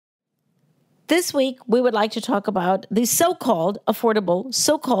This week, we would like to talk about the so-called affordable,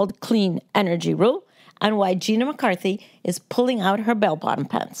 so-called clean energy rule and why Gina McCarthy is pulling out her bell-bottom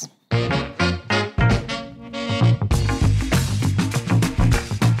pants.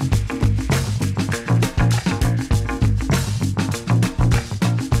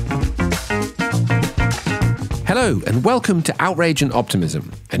 Hello, and welcome to Outrage and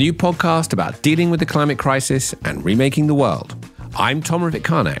Optimism, a new podcast about dealing with the climate crisis and remaking the world. I'm Tom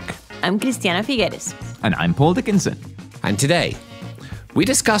Rivik-Carnac. I'm Christiana Figueres. And I'm Paul Dickinson. And today, we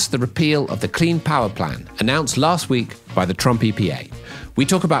discuss the repeal of the Clean Power Plan announced last week by the Trump EPA. We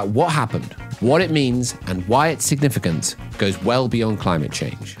talk about what happened, what it means, and why its significance goes well beyond climate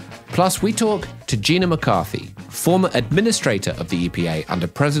change. Plus, we talk to Gina McCarthy, former administrator of the EPA under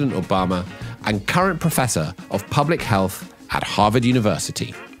President Obama and current professor of public health at Harvard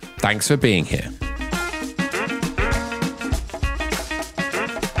University. Thanks for being here.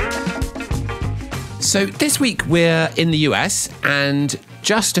 So this week we're in the US, and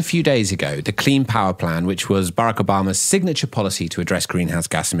just a few days ago, the Clean Power Plan, which was Barack Obama's signature policy to address greenhouse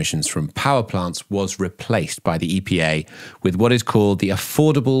gas emissions from power plants, was replaced by the EPA with what is called the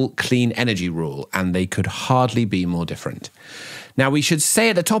Affordable Clean Energy Rule, and they could hardly be more different. Now, we should say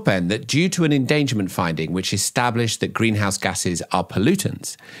at the top end that due to an endangerment finding which established that greenhouse gases are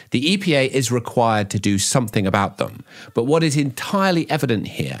pollutants, the EPA is required to do something about them. But what is entirely evident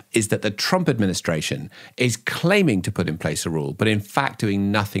here is that the Trump administration is claiming to put in place a rule, but in fact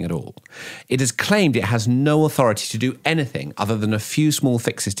doing nothing at all. It has claimed it has no authority to do anything other than a few small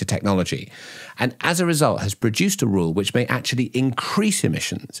fixes to technology, and as a result has produced a rule which may actually increase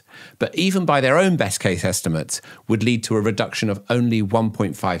emissions, but even by their own best case estimates would lead to a reduction of only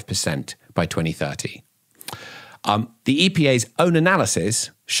 1.5% by 2030. The EPA's own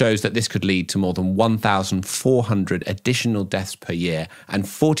analysis shows that this could lead to more than 1,400 additional deaths per year and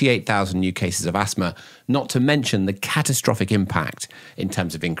 48,000 new cases of asthma, not to mention the catastrophic impact in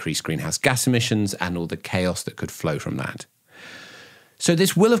terms of increased greenhouse gas emissions and all the chaos that could flow from that. So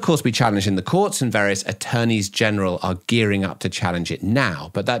this will, of course, be challenged in the courts, and various attorneys general are gearing up to challenge it now.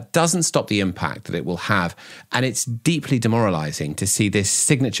 But that doesn't stop the impact that it will have. And it's deeply demoralizing to see this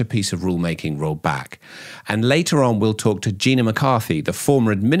signature piece of rulemaking rolled back. And later on, we'll talk to Gina McCarthy, the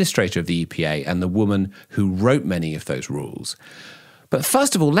former administrator of the EPA and the woman who wrote many of those rules. But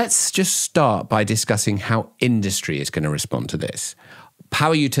first of all, let's just start by discussing how industry is going to respond to this.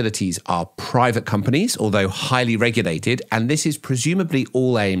 Power utilities are private companies, although highly regulated, and this is presumably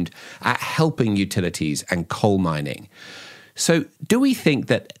all aimed at helping utilities and coal mining. So do we think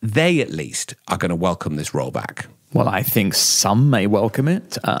that they at least are going to welcome this rollback? Well, I think some may welcome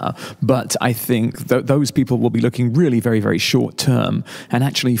it, but I think those people will be looking really very, very short term. And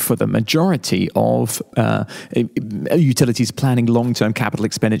actually, for the majority of utilities planning long-term capital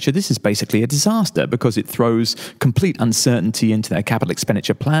expenditure, this is basically a disaster because it throws complete uncertainty into their capital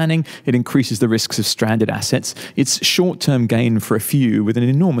expenditure planning. It increases the risks of stranded assets. It's short-term gain for a few with an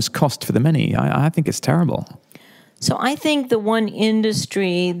enormous cost for the many. I think it's terrible. So I think the one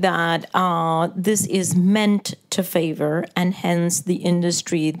industry that this is meant to favor, and hence the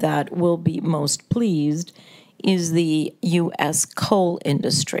industry that will be most pleased, is the U.S. coal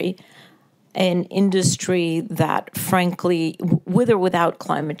industry, an industry that, frankly, with or without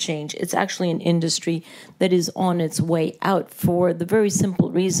climate change, it's actually an industry that is on its way out for the very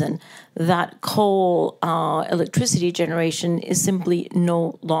simple reason that coal electricity generation is simply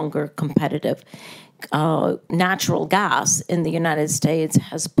no longer competitive. Natural gas in the United States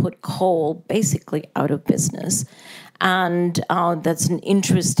has put coal basically out of business. And that's an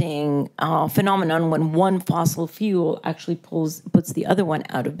interesting phenomenon when one fossil fuel actually puts the other one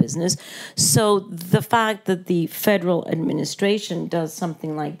out of business. So the fact that the federal administration does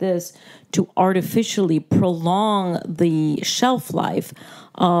something like this to artificially prolong the shelf life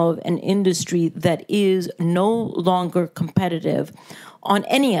of an industry that is no longer competitive on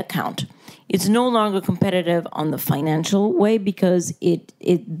any account. It's no longer competitive on the financial way because it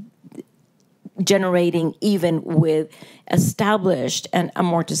generating even with established and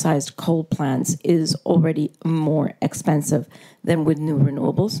amortized coal plants is already more expensive than with new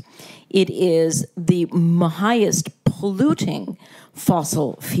renewables. It is the highest polluting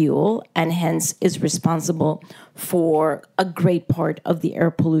fossil fuel and hence is responsible for a great part of the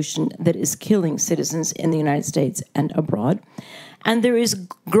air pollution that is killing citizens in the United States and abroad. And there is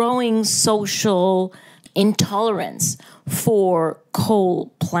growing social intolerance for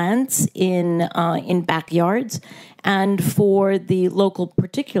coal plants in backyards and for the local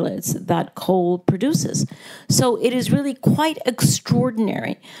particulates that coal produces. So it is really quite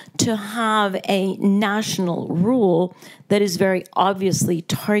extraordinary to have a national rule that is very obviously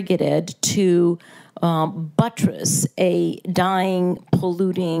targeted to buttress a dying,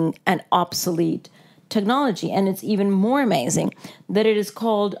 polluting, and obsolete technology. And it's even more amazing that it is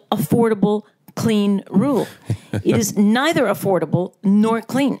called Affordable Clean Rule. It is neither affordable nor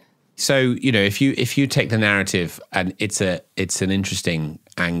clean. So, if you take the narrative, and it's an interesting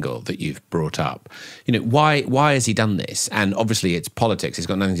angle that you've brought up, why has he done this? And obviously it's politics. It's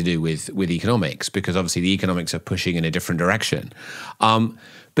got nothing to do with economics, because obviously the economics are pushing in a different direction.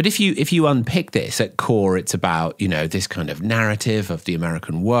 But if you unpick this at core, it's about, this kind of narrative of the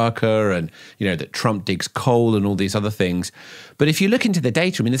American worker and, that Trump digs coal and all these other things. But if you look into the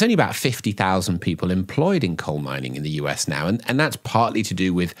data, there's only about 50,000 people employed in coal mining in the US now. And that's partly to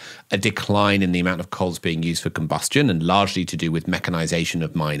do with a decline in the amount of coals being used for combustion and largely to do with mechanization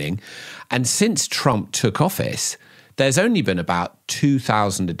of mining. And since Trump took office, there's only been about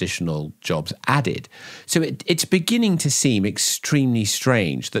 2,000 additional jobs added. So it's beginning to seem extremely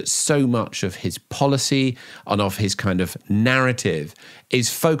strange that so much of his policy and of his kind of narrative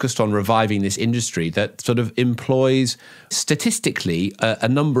is focused on reviving this industry that sort of employs statistically a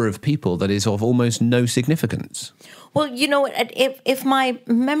number of people that is of almost no significance. Well, if my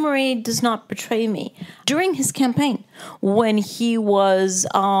memory does not betray me, during his campaign, when he was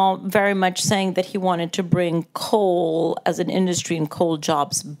very much saying that he wanted to bring coal as an industry and coal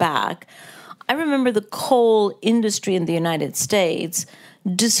jobs back, I remember the coal industry in the United States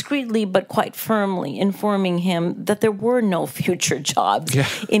discreetly but quite firmly informing him that there were no future jobs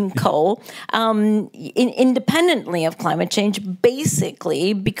in coal, independently of climate change,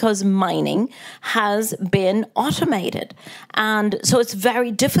 basically because mining has been automated. And so it's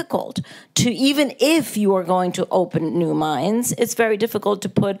very difficult to, even if you are going to open new mines, it's very difficult to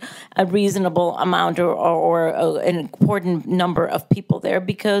put a reasonable amount or an important number of people there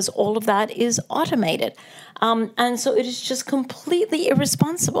because all of that is automated. And so it is just completely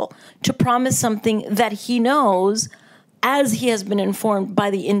irresponsible to promise something that he knows, as he has been informed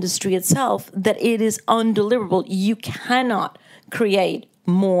by the industry itself, that it is undeliverable. You cannot create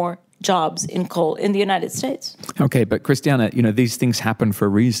more jobs in coal in the United States. Okay, but Christiana, these things happen for a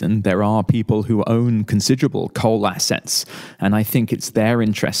reason. There are people who own considerable coal assets, and I think it's their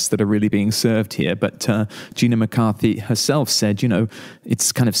interests that are really being served here. But Gina McCarthy herself said,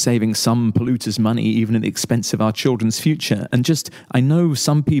 it's kind of saving some polluters money even at the expense of our children's future. And I know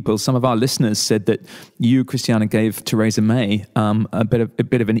some of our listeners said that you, Christiana, gave Theresa May a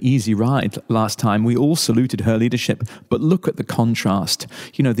bit of an easy ride last time. We all saluted her leadership, but look at the contrast.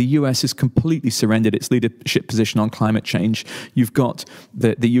 The US has completely surrendered its leadership position on climate change. You've got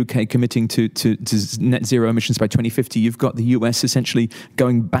the UK committing to net zero emissions by 2050. You've got the US essentially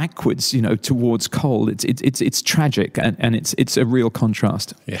going backwards, towards coal. It's tragic, and it's a real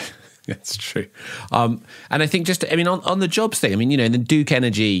contrast. Yeah. That's true. And I think on the jobs thing, the Duke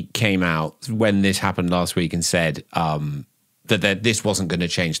Energy came out when this happened last week and said that this wasn't going to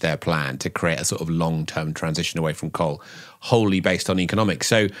change their plan to create a sort of long-term transition away from coal, wholly based on economics.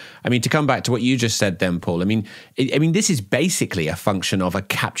 So, to come back to what you just said then, Paul, this is basically a function of a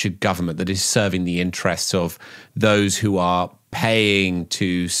captured government that is serving the interests of those who are paying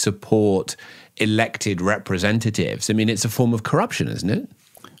to support elected representatives. It's a form of corruption, isn't it?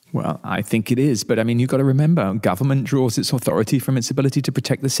 Well, I think it is. But you've got to remember, government draws its authority from its ability to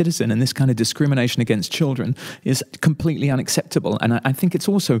protect the citizen. And this kind of discrimination against children is completely unacceptable. And I think it's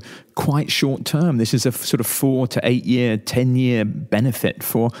also quite short term. This is a sort of 4 to 8 year, 10-year benefit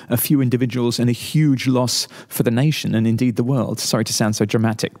for a few individuals and a huge loss for the nation and indeed the world. Sorry to sound so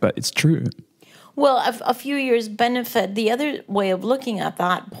dramatic, but it's true. Well, a few years benefit. The other way of looking at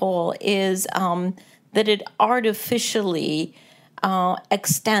that, Paul, is that it artificially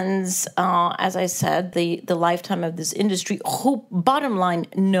extends, as I said, the lifetime of this industry, who, bottom line,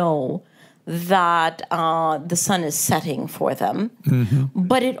 know that the sun is setting for them. Mm-hmm.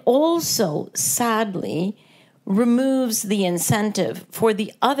 But it also, sadly, removes the incentive for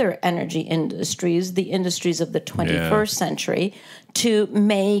the other energy industries, the industries of the 21st century, to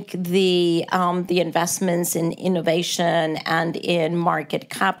make the investments in innovation and in market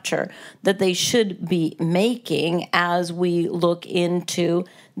capture that they should be making as we look into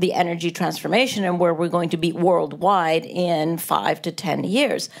the energy transformation and where we're going to be worldwide in 5 to 10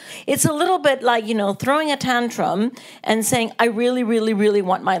 years. It's a little bit like, throwing a tantrum and saying, I really, really, really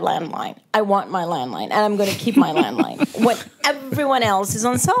want my landline. I want my landline, and I'm going to keep my landline when everyone else is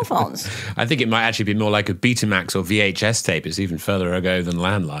on cell phones. I think it might actually be more like a Betamax or VHS tape. It's even further ago than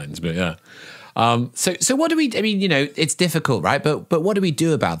landlines, but yeah. So what do we, it's difficult, right? But what do we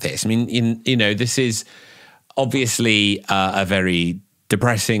do about this? I mean, this is obviously a very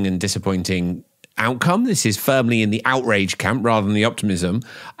depressing and disappointing outcome. This is firmly in the outrage camp rather than the optimism.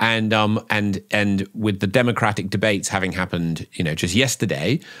 And with the democratic debates having happened, just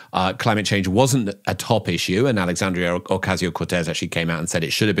yesterday, climate change wasn't a top issue. And Alexandria Ocasio-Cortez actually came out and said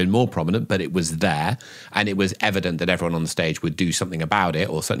it should have been more prominent, but it was there. And it was evident that everyone on the stage would do something about it,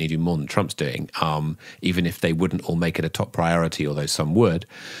 or certainly do more than Trump's doing, even if they wouldn't all make it a top priority, although some would.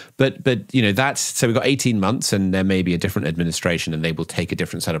 But so we've got 18 months and there may be a different administration and they will take a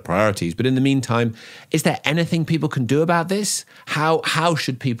different set of priorities. But in the meantime, is there anything people can do about this? How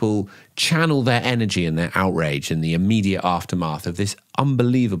should people channel their energy and their outrage in the immediate aftermath of this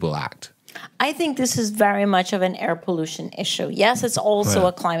unbelievable act? I think this is very much of an air pollution issue. Yes, it's also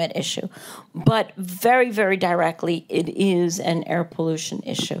a climate issue, but very, very directly, it is an air pollution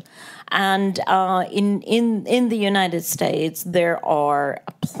issue. And in the United States, there are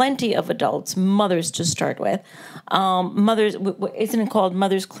plenty of adults, mothers to start with. Mothers, isn't it called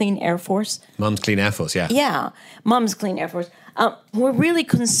Mother's Clean Air Force? Mom's Clean Air Force, yeah. Yeah, Mom's Clean Air Force. We're really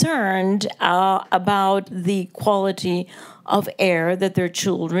concerned about the quality of air that their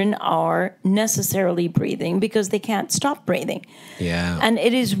children are necessarily breathing because they can't stop breathing. Yeah. And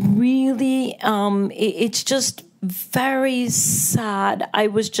it is really, it's just very sad. I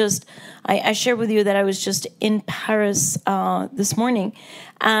shared with you that I was just in Paris this morning,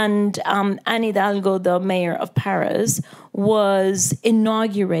 and Anne Hidalgo, the mayor of Paris, was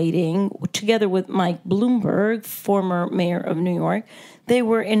inaugurating, together with Mike Bloomberg, former mayor of New York, they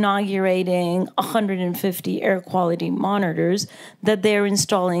were inaugurating 150 air quality monitors that they're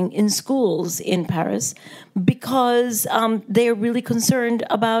installing in schools in Paris because they're really concerned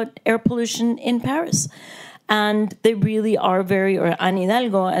about air pollution in Paris. And they really are Anne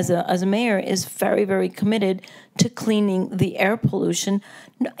Hidalgo, as a mayor, is very, very committed to cleaning the air pollution.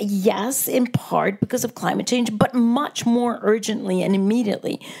 Yes, in part because of climate change, but much more urgently and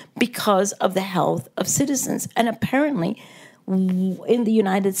immediately because of the health of citizens. And apparently, in the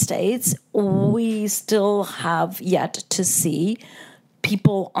United States, we still have yet to see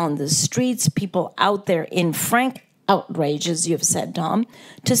people on the streets, people out there in frank outrage, as you've said, Tom,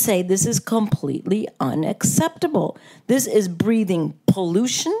 to say this is completely unacceptable. This is breathing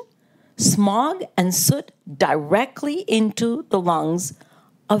pollution, smog, and soot directly into the lungs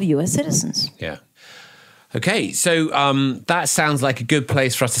of U.S. citizens. Yeah. Okay, so that sounds like a good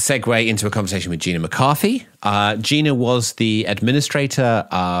place for us to segue into a conversation with Gina McCarthy. Gina was the administrator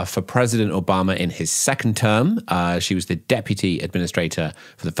for President Obama in his second term. She was the deputy administrator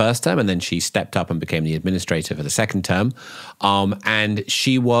for the first term, and then she stepped up and became the administrator for the second term. And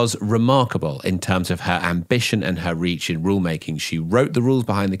she was remarkable in terms of her ambition and her reach in rulemaking. She wrote the rules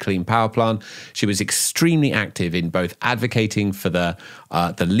behind the Clean Power Plan. She was extremely active in both advocating for the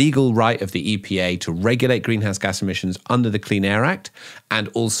legal right of the EPA to regulate greenhouse gas emissions under the Clean Air Act, and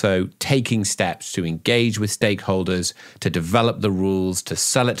also taking steps to engage with stakeholders, to develop the rules, to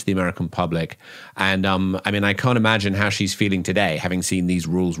sell it to the American public. And I can't imagine how she's feeling today, having seen these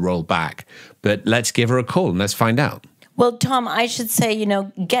rules roll back. But let's give her a call and let's find out. Well, Tom, I should say,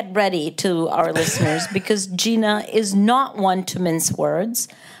 get ready to our listeners, because Gina is not one to mince words.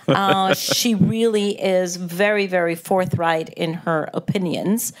 She really is very, very forthright in her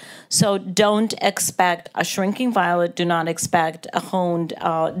opinions. So don't expect a shrinking violet. Do not expect a honed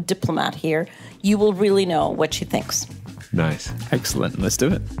diplomat here. You will really know what she thinks. Nice. Excellent. Let's do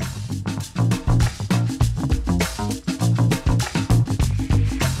it.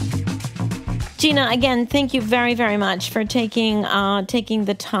 Gina, again, thank you very, very much for taking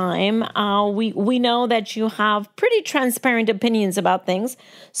the time. We know that you have pretty transparent opinions about things,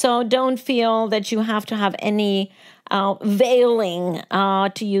 so don't feel that you have to have any veiling,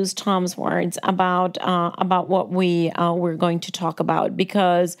 to use Tom's words, about what we're going to talk about,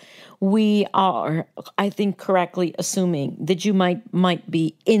 because we are, I think, correctly assuming that you might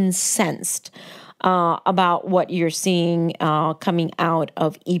be incensed about what you're seeing coming out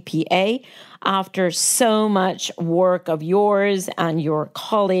of EPA after so much work of yours and your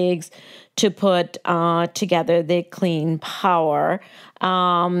colleagues to put together the Clean Power.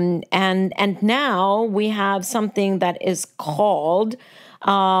 And now we have something that is called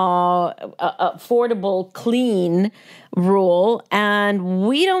affordable clean rule, and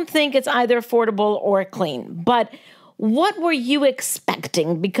we don't think it's either affordable or clean. But what were you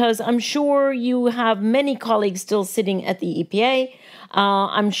expecting? Because I'm sure you have many colleagues still sitting at the EPA.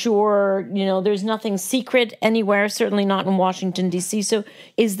 I'm sure, there's nothing secret anywhere, certainly not in Washington, D.C. So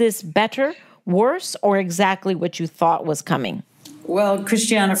is this better, worse, or exactly what you thought was coming? Well,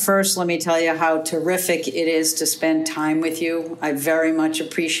 Christiana, first, let me tell you how terrific it is to spend time with you. I very much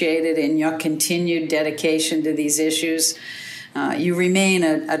appreciate it and your continued dedication to these issues. You remain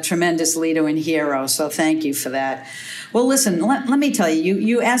a tremendous leader and hero, so thank you for that. Well, listen, let me tell you,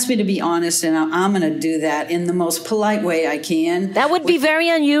 you asked me to be honest, and I'm going to do that in the most polite way I can. That would be very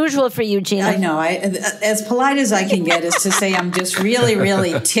unusual for you, Gina. I know. As polite as I can get is to say I'm just really,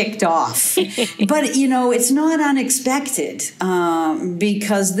 really ticked off. But, it's not unexpected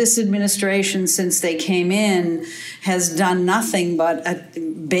because this administration, since they came in, has done nothing but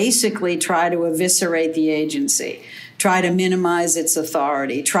basically try to eviscerate the agency. Try to minimize its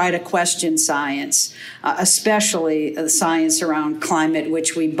authority, try to question science, especially the science around climate,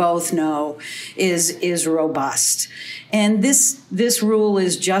 which we both know is robust. And this rule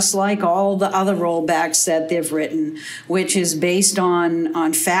is just like all the other rollbacks that they've written, which is based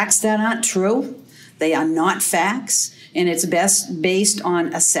on facts that aren't true. They are not facts. And it's based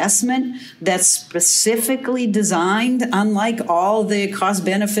on assessment that's specifically designed, unlike all the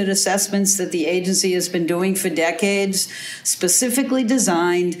cost-benefit assessments that the agency has been doing for decades, specifically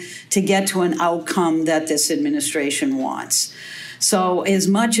designed to get to an outcome that this administration wants. So as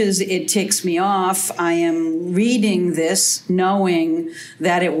much as it ticks me off, I am reading this knowing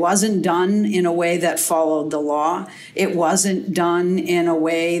that it wasn't done in a way that followed the law. It wasn't done in a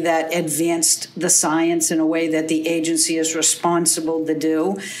way that advanced the science in a way that the agency is responsible to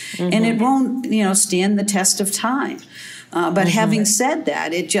do. Mm-hmm. And it won't, stand the test of time. But having said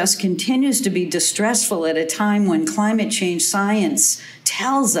that, it just continues to be distressful at a time when climate change science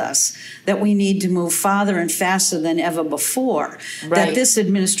tells us that we need to move farther and faster than ever before. Right. That this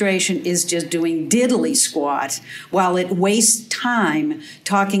administration is just doing diddly squat while it wastes time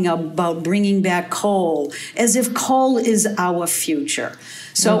talking about bringing back coal as if coal is our future.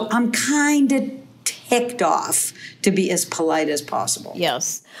 So I'm kind of ticked off, to be as polite as possible.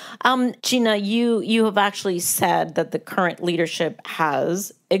 Yes. Gina, you have actually said that the current leadership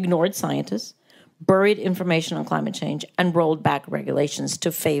has ignored scientists, buried information on climate change, and rolled back regulations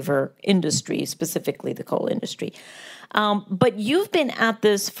to favor industry, specifically the coal industry. But you've been at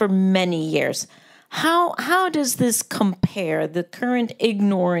this for many years. How does this compare, the current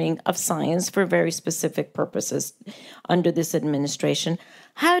ignoring of science for very specific purposes under this administration?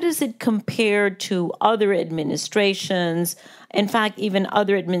 How does it compare to other administrations, in fact, even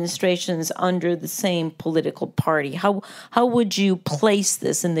other administrations under the same political party? How would you place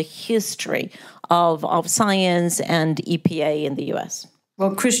this in the history of science and EPA in the U.S.?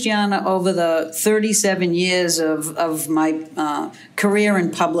 Well, Christiana, over the 37 years of my career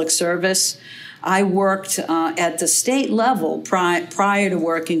in public service, I worked at the state level prior to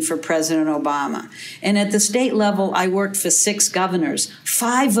working for President Obama. And at the state level, I worked for 6 governors.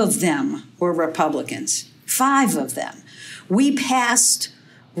 5 of them were Republicans. 5 of them. We passed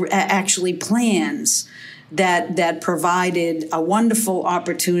actually plans that provided a wonderful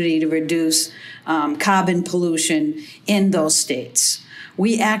opportunity to reduce carbon pollution in those states.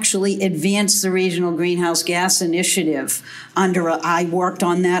 We actually advanced the Regional Greenhouse Gas Initiative I worked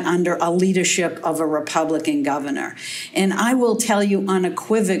on that under a leadership of a Republican governor. And I will tell you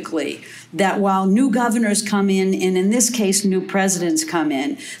unequivocally that while new governors come in, and in this case, new presidents come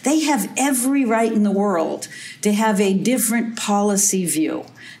in, they have every right in the world to have a different policy view,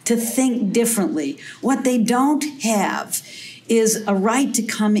 to think differently. What they don't have is a right to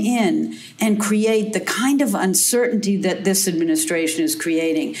come in and create the kind of uncertainty that this administration is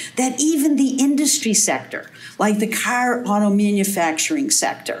creating, that even the industry sector, like the car auto manufacturing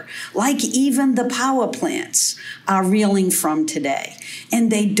sector, like even the power plants, are reeling from today.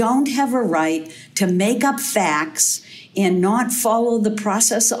 And they don't have a right to make up facts and not follow the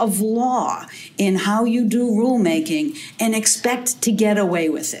process of law in how you do rulemaking and expect to get away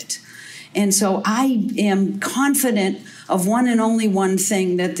with it. And so I am confident of one and only one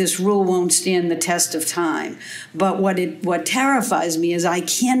thing, that this rule won't stand the test of time. But what terrifies me is I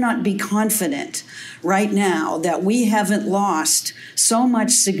cannot be confident right now that we haven't lost so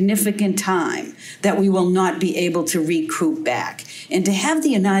much significant time that we will not be able to recoup back. And to have the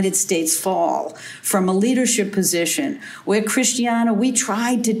United States fall from a leadership position where, Christiana, we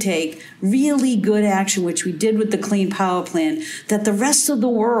tried to take really good action, which we did with the Clean Power Plan, that the rest of the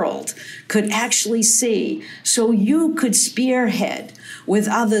world could actually see, so you could spearhead with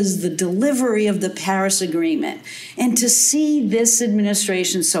others the delivery of the Paris Agreement. And to see this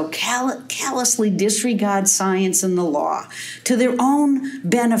administration so callously disregard science and the law to their own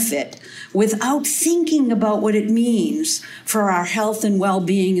benefit without thinking about what it means for our health and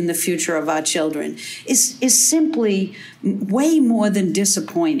well-being and the future of our children is simply way more than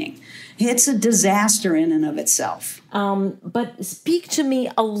disappointing. It's a disaster in and of itself. But speak to me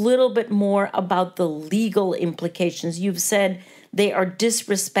a little bit more about the legal implications. You've said they are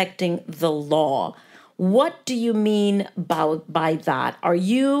disrespecting the law. What do you mean by that? Are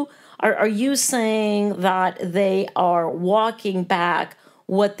you saying that they are walking back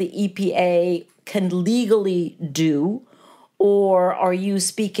what the EPA can legally do? Or are you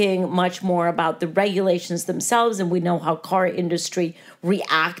speaking much more about the regulations themselves? And we know how car industry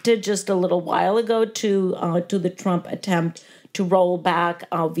reacted just a little while ago to the Trump attempt to roll back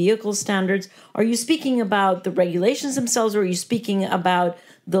vehicle standards. Are you speaking about the regulations themselves, or are you speaking about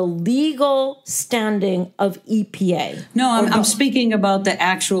the legal standing of EPA? No, I'm speaking about the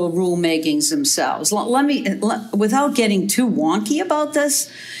actual rulemakings themselves. Let me, without getting too wonky about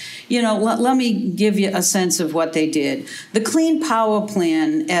this, let me give you a sense of what they did. The Clean Power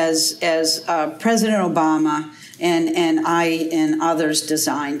Plan, as President Obama and I and others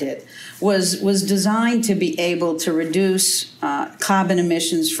designed it, was designed to be able to reduce carbon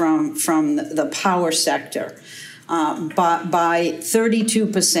emissions from the power sector by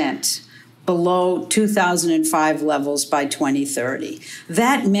 32%. Below 2005 levels by 2030.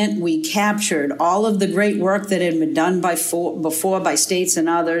 That meant we captured all of the great work that had been done before by states and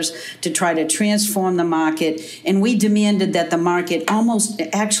others to try to transform the market, and we demanded that the market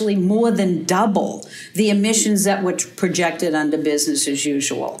actually more than double the emissions that were projected under business as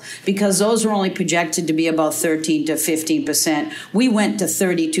usual, because those were only projected to be about 13 to 15%. We went to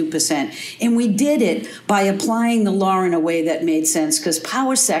 32%, and we did it by applying the law in a way that made sense, because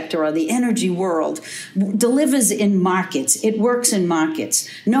power sector, or the energy world, delivers in markets. It works in markets.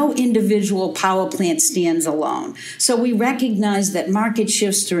 No individual power plant stands alone. So we recognize that market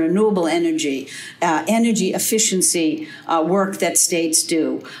shifts to renewable energy, energy efficiency work that states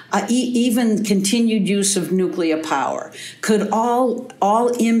do, even continued use of nuclear power, could all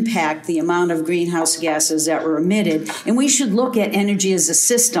impact the amount of greenhouse gases that were emitted. And we should look at energy as a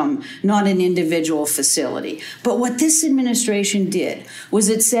system, not an individual facility. But what this administration did was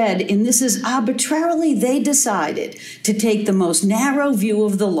it said, and this is arbitrarily, they decided to take the most narrow view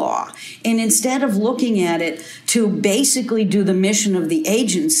of the law, and instead of looking at it to basically do the mission of the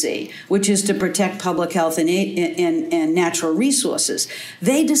agency, which is to protect public health and natural resources,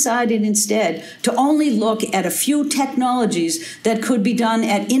 they decided instead to only look at a few technologies that could be done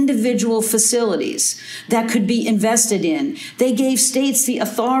at individual facilities that could be invested in. They gave states the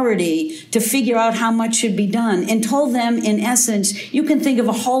authority to figure out how much should be done and told them, in essence, you can think of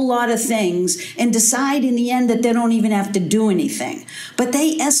a whole lot of things and decide in the end that they don't even have to do anything. But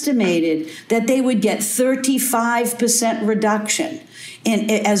they estimated that they would get 35% reduction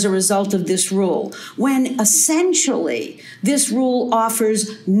as a result of this rule, when essentially this rule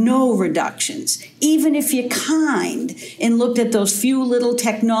offers no reductions. Even if you're kind and looked at those few little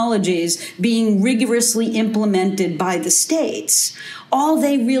technologies being rigorously implemented by the states, all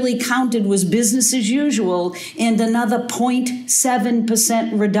they really counted was business as usual and another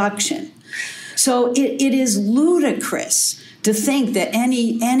 0.7% reduction. So it is ludicrous to think that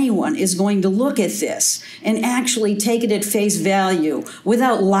anyone is going to look at this and actually take it at face value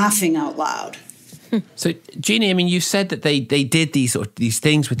without laughing out loud. So, Gina, I mean, you said that they did these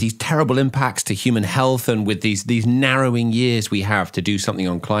things with these terrible impacts to human health and with these narrowing years we have to do something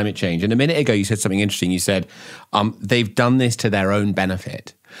on climate change. And a minute ago, you said something interesting. You said they've done this to their own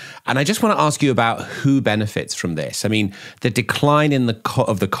benefit. And I just want to ask you about who benefits from this. I mean, the decline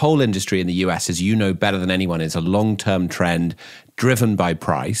of the coal industry in the US, as you know better than anyone, is a long-term trend driven by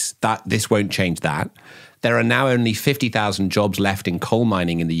price. This won't change that. There are now only 50,000 jobs left in coal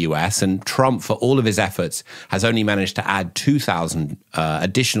mining in the US, and Trump, for all of his efforts, has only managed to add 2,000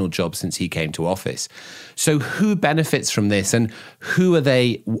 additional jobs since he came to office. So who benefits from this, and who are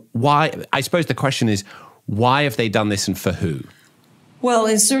they? Why? I suppose the question is, why have they done this, and for who? Well,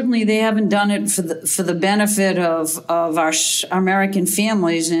 certainly they haven't done it for the benefit of our American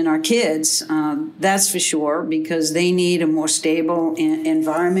families and our kids. That's for sure, because they need a more stable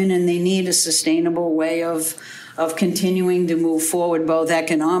environment, and they need a sustainable way of continuing to move forward, both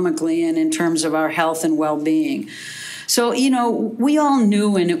economically and in terms of our health and well-being. So, we all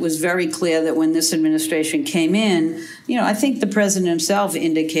knew, and it was very clear that when this administration came in, I think the president himself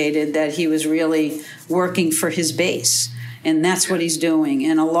indicated that he was really working for his base. And that's what he's doing.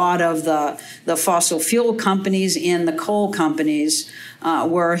 And a lot of the fossil fuel companies and the coal companies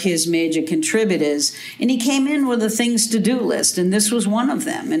were his major contributors. And he came in with a things to do list, and this was one of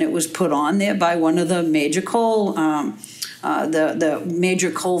them. And it was put on there by one of the major coal the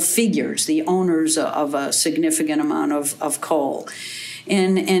major coal figures, the owners of a significant amount of coal.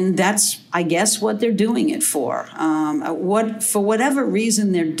 And that's, I guess, what they're doing it for. For whatever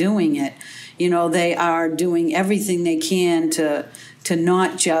reason they're doing it, they are doing everything they can to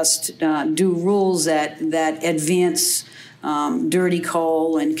not just do rules that advance dirty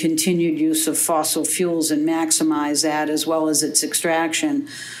coal and continued use of fossil fuels and maximize that as well as its extraction.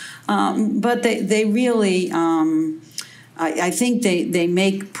 But they really, I think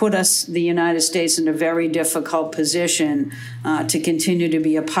they put us, the United States, in a very difficult position to continue to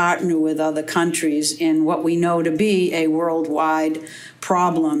be a partner with other countries in what we know to be a worldwide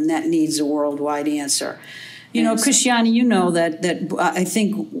problem that needs a worldwide answer. Christiane, that I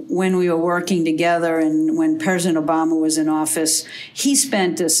think when we were working together and when President Obama was in office, he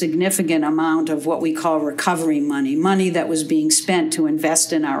spent a significant amount of what we call recovery money that was being spent to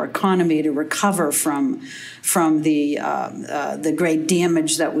invest in our economy to recover from the great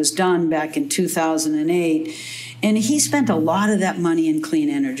damage that was done back in 2008. And he spent a lot of that money in clean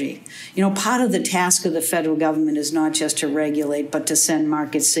energy. Part of the task of the federal government is not just to regulate, but to send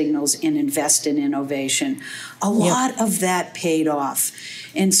market signals and invest in innovation. A lot of that paid off.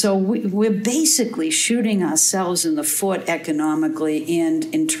 And so we're basically shooting ourselves in the foot economically and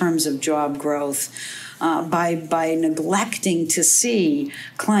in terms of job growth. By neglecting to see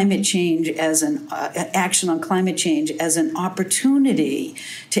climate change as action on climate change as an opportunity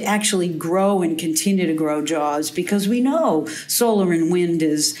to actually grow and continue to grow jobs, because we know solar and wind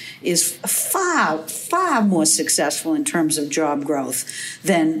is far more successful in terms of job growth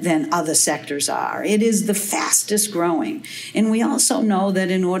than other sectors are. It is the fastest growing, and we also know that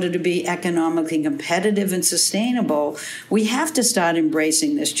in order to be economically competitive and sustainable, we have to start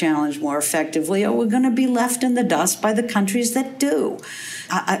embracing this challenge more effectively, or we're going to be left in the dust by the countries that do.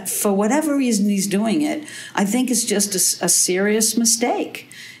 For whatever reason he's doing it, I think it's just a serious mistake.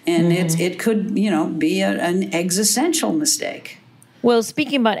 And it could, be an existential mistake. Well,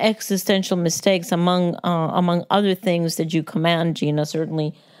 speaking about existential mistakes, among other things that you command, Gina,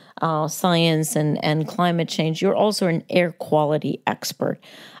 certainly science and climate change, you're also an air quality expert.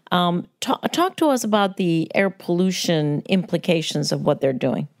 Talk to us about the air pollution implications of what they're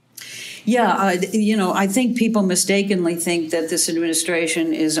doing. Yeah, I think people mistakenly think that this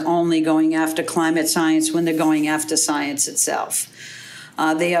administration is only going after climate science when they're going after science itself.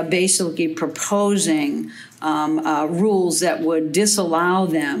 They are basically proposing rules that would disallow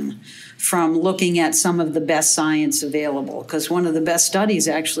them from looking at some of the best science available, because one of the best studies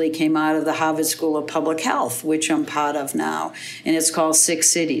actually came out of the Harvard School of Public Health, which I'm part of now, and it's called 6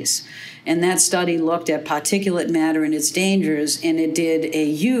 Cities. And that study looked at particulate matter and its dangers, and it did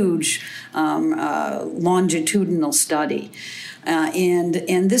a huge longitudinal study. And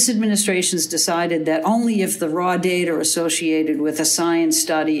this administration has decided that only if the raw data associated with a science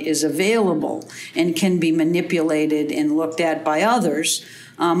study is available and can be manipulated and looked at by others,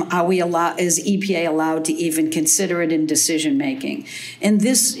 is EPA allowed to even consider it in decision making. And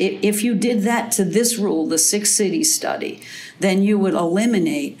this, if you did that to this rule, the 6 Cities study, then you would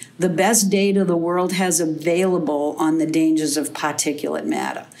eliminate the best data the world has available on the dangers of particulate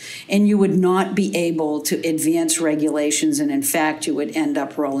matter. And you would not be able to advance regulations, and in fact, you would end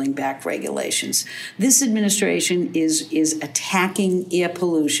up rolling back regulations. This administration is attacking air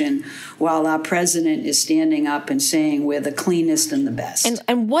pollution while our president is standing up and saying we're the cleanest and the best.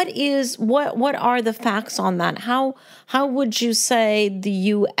 And what are the facts on that? How would you say the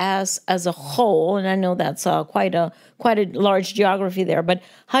U.S. as a whole, and I know that's quite a large geography there, but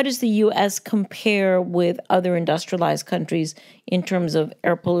how does the U.S. compare with other industrialized countries in terms of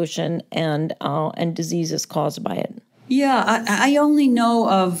air pollution and diseases caused by it? Yeah, I only know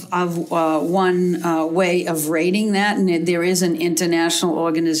of one way of rating that, and there is an international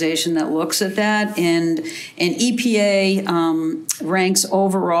organization that looks at that, and EPA ranks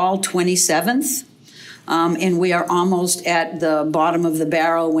overall 27th. And we are almost at the bottom of the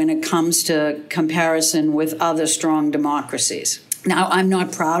barrel when it comes to comparison with other strong democracies. Now, I'm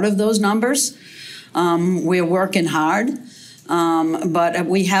not proud of those numbers. We're working hard. But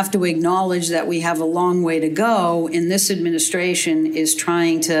we have to acknowledge that we have a long way to go, and this administration is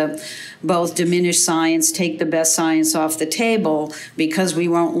trying to both diminish science, take the best science off the table because we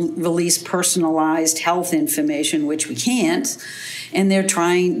won't release personalized health information, which we can't. And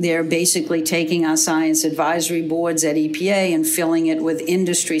they're basically taking our science advisory boards at EPA and filling it with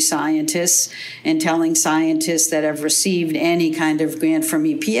industry scientists and telling scientists that have received any kind of grant from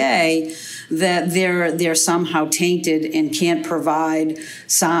EPA that they're somehow tainted and can't provide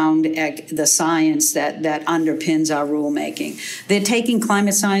the science that underpins our rulemaking. They're taking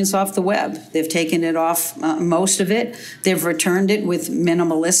climate science off the web. They've taken it off, most of it. They've returned it with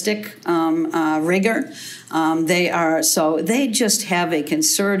minimalistic rigor. They just have a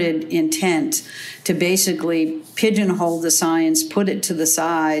concerted intent to basically pigeonhole the science, put it to the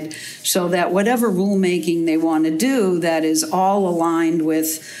side, so that whatever rulemaking they want to do that is all aligned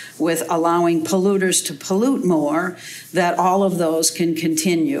with allowing polluters to pollute more, that all of those can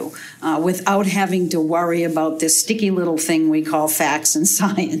continue without having to worry about this sticky little thing we call facts and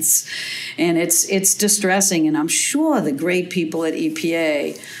science. And it's distressing, and I'm sure the great people at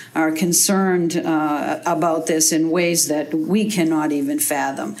EPA are concerned about this in ways that we cannot even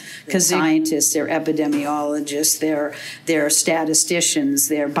fathom, because scientists, they're epidemiologists, they're statisticians,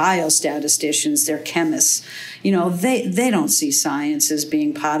 they're biostatisticians, they're chemists. You know, they don't see science as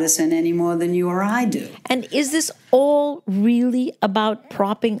being partisan any more than you or I do. And is this all really about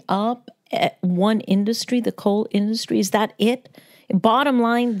propping up one industry, the coal industry? Is that it? Bottom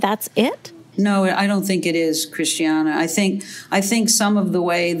line, that's it? No, I don't think it is, Christiana. I think some of the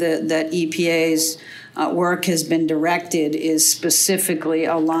way that EPA's work has been directed is specifically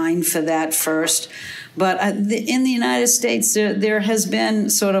aligned for that first. But in the United States, there has been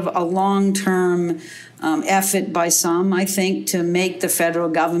sort of a long-term effort by some, I think, to make the federal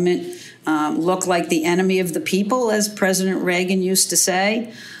government look like the enemy of the people, as President Reagan used to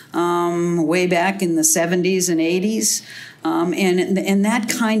say, way back in the 70s and 80s. And that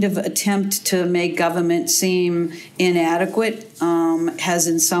kind of attempt to make government seem inadequate has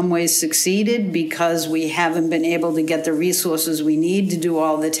in some ways succeeded, because we haven't been able to get the resources we need to do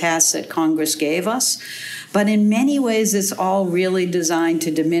all the tasks that Congress gave us. But in many ways, it's all really designed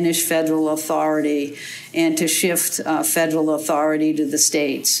to diminish federal authority and to shift federal authority to the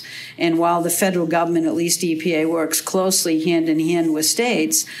states. And while the federal government, at least EPA, works closely hand in hand with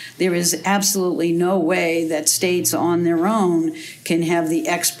states, there is absolutely no way that states on their own can have the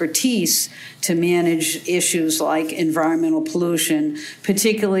expertise to manage issues like environmental pollution,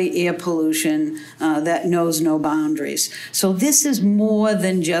 particularly air pollution that knows no boundaries. So this is more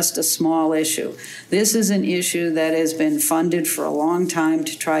than just a small issue. This is an issue that has been funded for a long time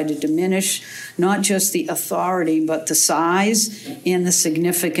to try to diminish not just the authority, but the size and the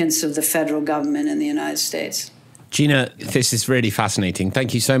significance of the federal government in the United States. Gina, this is really fascinating.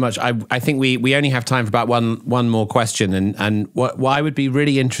 Thank you so much. I think we only have time for about one more question, and what I would be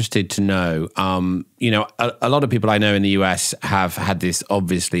really interested to know, a lot of people I know in the US have had this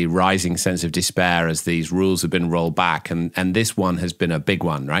obviously rising sense of despair as these rules have been rolled back, and this one has been a big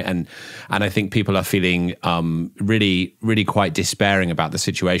one, right? And I think people are feeling really, really quite despairing about the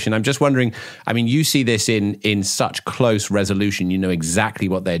situation. I'm just wondering, I mean, you see this in such close resolution. You know exactly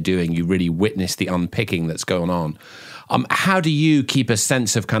what they're doing. You really witness the unpicking that's going on. How do you keep a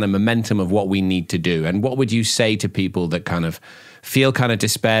sense of kind of momentum of what we need to do? And what would you say to people that kind of feel kind of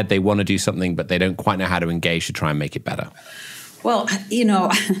despaired, they want to do something, but they don't quite know how to engage to try and make it better? Well, you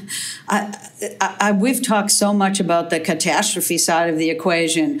know, we've talked so much about the catastrophe side of the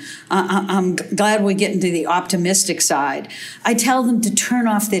equation. I'm glad we're getting to the optimistic side. I tell them to turn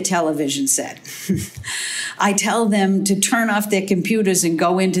off their television set. I tell them to turn off their computers and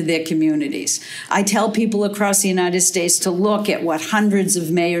go into their communities. I tell people across the United States to look at what hundreds of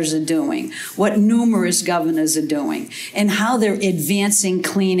mayors are doing, what numerous governors are doing, and how they're advancing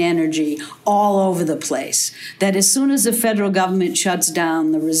clean energy all over the place. That as soon as the federal government shuts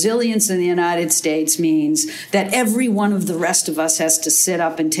down, the resilience in the United States means that every one of the rest of us has to sit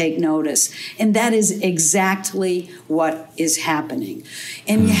up and take notice. And that is exactly what is happening.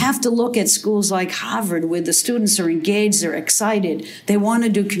 And you have to look at schools like Harvard, where the students are engaged, they're excited, they want to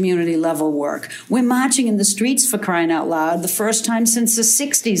do community level work. We're marching in the streets, for crying out loud, the first time since the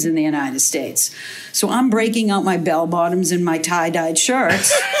 60s in the United States. So I'm breaking out my bell bottoms and my tie-dyed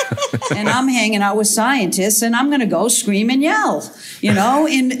shirts, and I'm hanging out with scientists, and I'm going to go scream and yell, you know?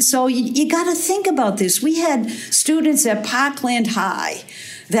 And so you got to think about this. We had students at Parkland High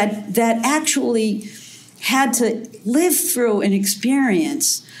that actually had to live through an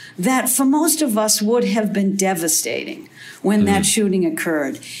experience that for most of us would have been devastating. when that shooting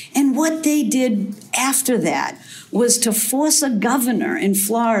occurred. And what they did after that was to force a governor in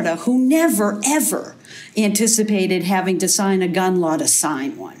Florida who never, ever anticipated having to sign a gun law to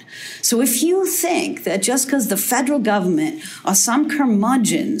sign one. So if you think that just because the federal government or some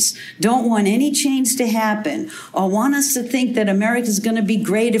curmudgeons don't want any change to happen or want us to think that America's going to be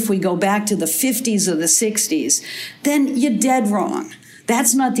great if we go back to the 50s or the 60s, then you're dead wrong.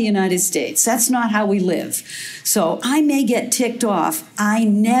 That's not the United States. That's not how we live. So I may get ticked off. I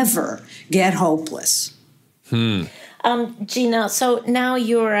never get hopeless. Gina, so now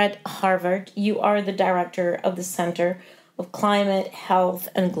you're at Harvard. You are the director of the Center of Climate, Health,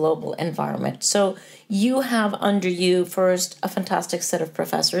 and Global Environment. So you have under you first a fantastic set of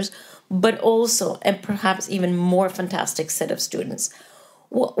professors, but also, and perhaps even more fantastic set of students.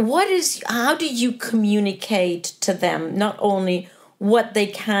 How do you communicate to them not only what they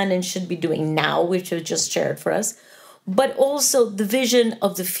can and should be doing now, which you've just shared for us, but also the vision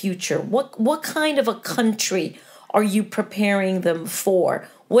of the future? What kind of a country are you preparing them for?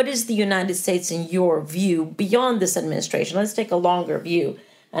 What is the United States, in your view, beyond this administration? Let's take a longer view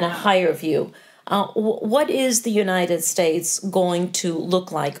and a higher view. What is the United States going to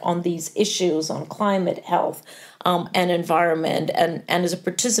look like on these issues, on climate, health, and environment, and as a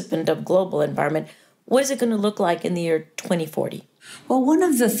participant of global environment? What is it going to look like in the year 2040? Well, one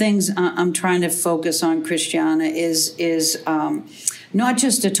of the things I'm trying to focus on, Christiana, is not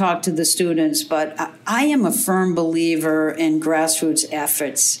just to talk to the students, but I am a firm believer in grassroots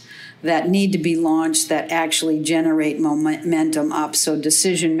efforts that need to be launched that actually generate momentum up, so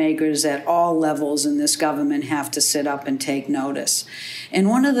decision makers at all levels in this government have to sit up and take notice. And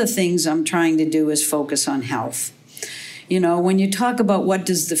one of the things I'm trying to do is focus on health. You know, when you talk about what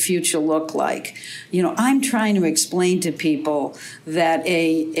does the future look like, you know, I'm trying to explain to people that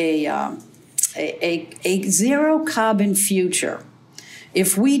a zero carbon future,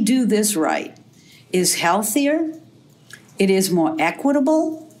 if we do this right, is healthier, it is more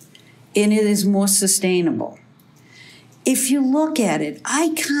equitable, and it is more sustainable. If you look at it,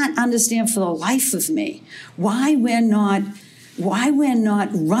 I can't understand for the life of me why we're not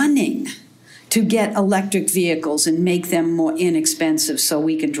running to get electric vehicles and make them more inexpensive so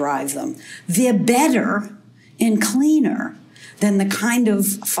we can drive them. They're better and cleaner than the kind of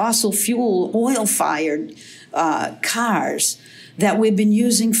fossil fuel, oil-fired cars that we've been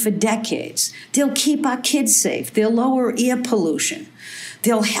using for decades. They'll keep our kids safe. They'll lower air pollution.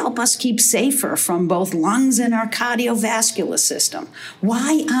 They'll help us keep safer from both lungs and our cardiovascular system.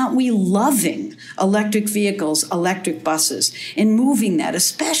 Why aren't we loving electric vehicles, electric buses, and moving that,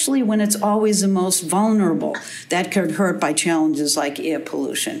 especially when it's always the most vulnerable that could hurt by challenges like air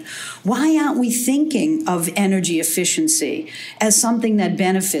pollution? Why aren't we thinking of energy efficiency as something that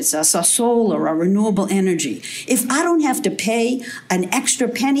benefits us, our solar, our renewable energy? If I don't have to pay an extra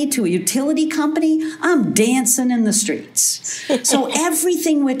penny to a utility company, I'm dancing in the streets. So everything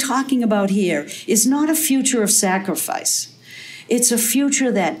we're talking about here is not a future of sacrifice. It's a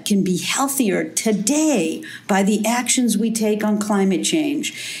future that can be healthier today by the actions we take on climate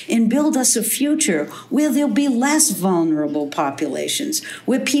change, and build us a future where there'll be less vulnerable populations,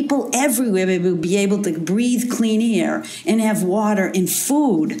 where people everywhere will be able to breathe clean air and have water and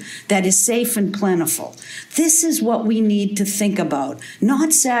food that is safe and plentiful. This is what we need to think about.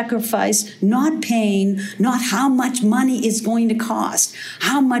 Not sacrifice, not pain, not how much money it's going to cost,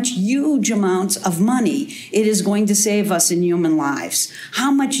 how much huge amounts of money it is going to save us in human lives, how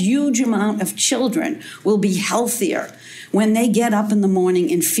much huge amount of children will be healthier when they get up in the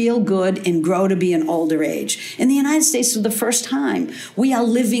morning and feel good and grow to be an older age. In the United States, for the first time, we are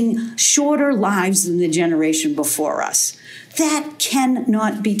living shorter lives than the generation before us. That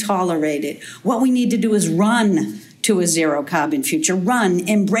cannot be tolerated. What we need to do is run to a zero carbon future. Run,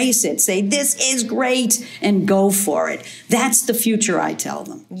 embrace it, say, this is great, and go for it. That's the future, I tell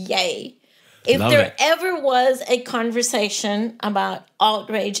them. Yay. If there ever was a conversation about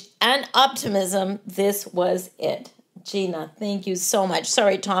outrage and optimism, this was it. Gina, thank you so much.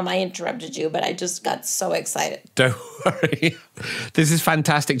 Sorry, Tom, I interrupted you, but I just got so excited. Don't worry. This is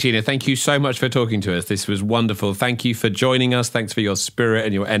fantastic, Gina. Thank you so much for talking to us. This was wonderful. Thank you for joining us. Thanks for your spirit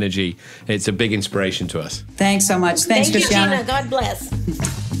and your energy. It's a big inspiration to us. Thanks so much. Thanks, Thank Christiana. you, Gina. God bless.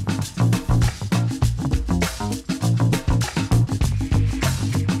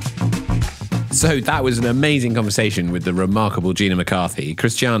 So that was an amazing conversation with the remarkable Gina McCarthy.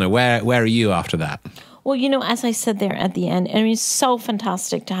 Christiana, where are you after that? Well, you know, as I said there at the end, I mean, it's so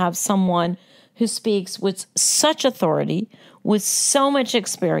fantastic to have someone who speaks with such authority, with so much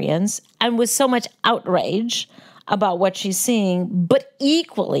experience, and with so much outrage about what she's seeing, but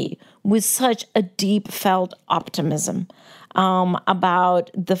equally with such a deep felt optimism.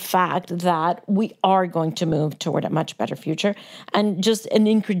 about the fact that we are going to move toward a much better future, and just an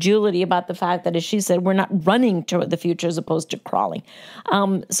incredulity about the fact that, as she said, we're not running toward the future as opposed to crawling.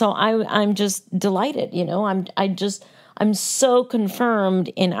 So I'm just delighted. I'm so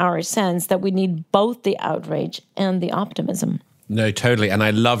confirmed in our sense that we need both the outrage and the optimism. No, totally. And I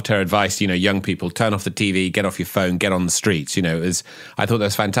loved her advice, young people, turn off the TV, get off your phone, get on the streets. I thought that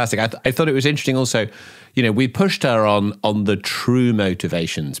was fantastic. I thought it was interesting also, we pushed her on the true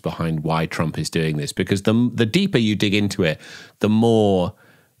motivations behind why Trump is doing this, because the deeper you dig into it, the more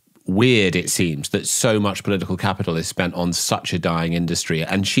weird it seems that so much political capital is spent on such a dying industry.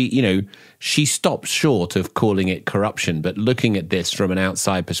 And she stops short of calling it corruption, but looking at this from an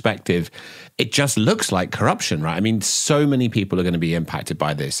outside perspective, it just looks like corruption, right? I mean, so many people are going to be impacted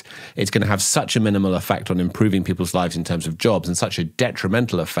by this. It's going to have such a minimal effect on improving people's lives in terms of jobs, and such a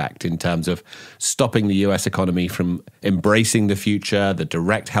detrimental effect in terms of stopping the US economy from embracing the future, the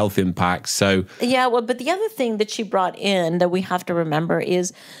direct health impacts. So yeah, well, but the other thing that she brought in that we have to remember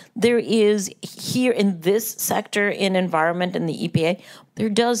is there is here in this sector, in environment and the EPA, there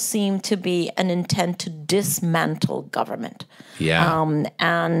does seem to be an intent to dismantle government,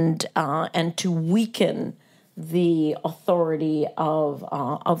 and to weaken the authority of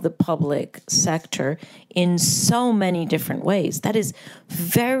the public sector in so many different ways. That is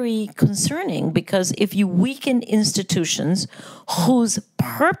very concerning, because if you weaken institutions whose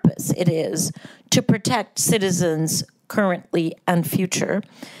purpose it is to protect citizens currently and future,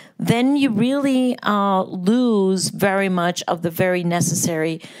 then you really lose very much of the very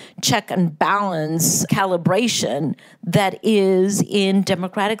necessary check and balance calibration that is in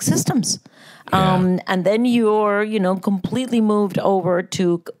democratic systems. And then you're, completely moved over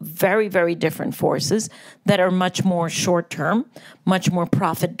to very, very different forces that are much more short-term, much more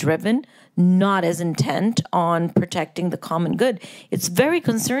profit-driven, not as intent on protecting the common good. It's very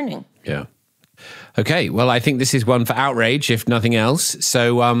concerning. Yeah. Okay, well, I think this is one for outrage, if nothing else.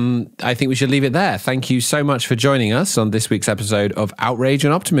 So I think we should leave it there. Thank you so much for joining us on this week's episode of Outrage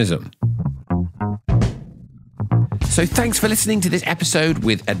and Optimism. So thanks for listening to this episode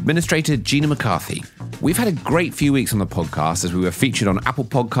with Administrator Gina McCarthy. We've had a great few weeks on the podcast as we were featured on Apple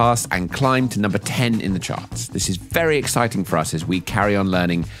Podcasts and climbed to number 10 in the charts. This is very exciting for us as we carry on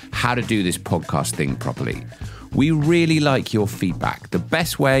learning how to do this podcast thing properly. We really like your feedback. The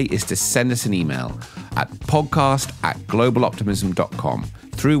best way is to send us an email at podcast@globaloptimism.com,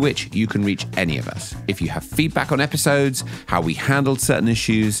 through which you can reach any of us. If you have feedback on episodes, how we handled certain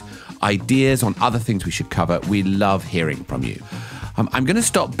issues, ideas on other things we should cover, we love hearing from you. I'm going to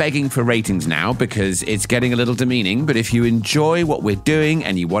stop begging for ratings now because it's getting a little demeaning, but if you enjoy what we're doing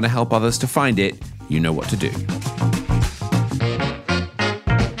and you want to help others to find it, you know what to do.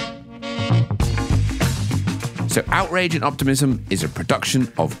 So Outrage and Optimism is a production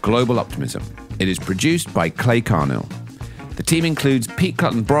of Global Optimism. It is produced by Clay Carnell. The team includes Pete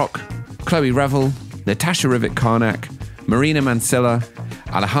Clutton-Brock, Chloe Revel, Natasha Rivett-Karnak, Marina Mansilla,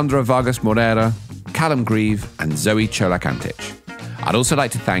 Alejandra Vargas Morera, Callum Grieve, and Zoe Cholak-Antich. I'd also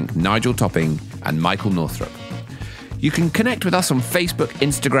like to thank Nigel Topping and Michael Northrop. You can connect with us on Facebook,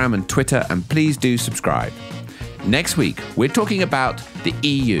 Instagram, and Twitter, and please do subscribe. Next week, we're talking about the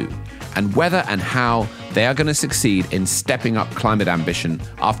EU and whether and how they are going to succeed in stepping up climate ambition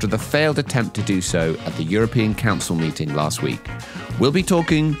after the failed attempt to do so at the European Council meeting last week. We'll be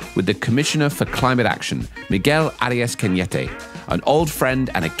talking with the Commissioner for Climate Action, Miguel Arias-Cañete, an old friend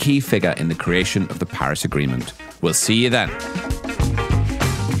and a key figure in the creation of the Paris Agreement. We'll see you then.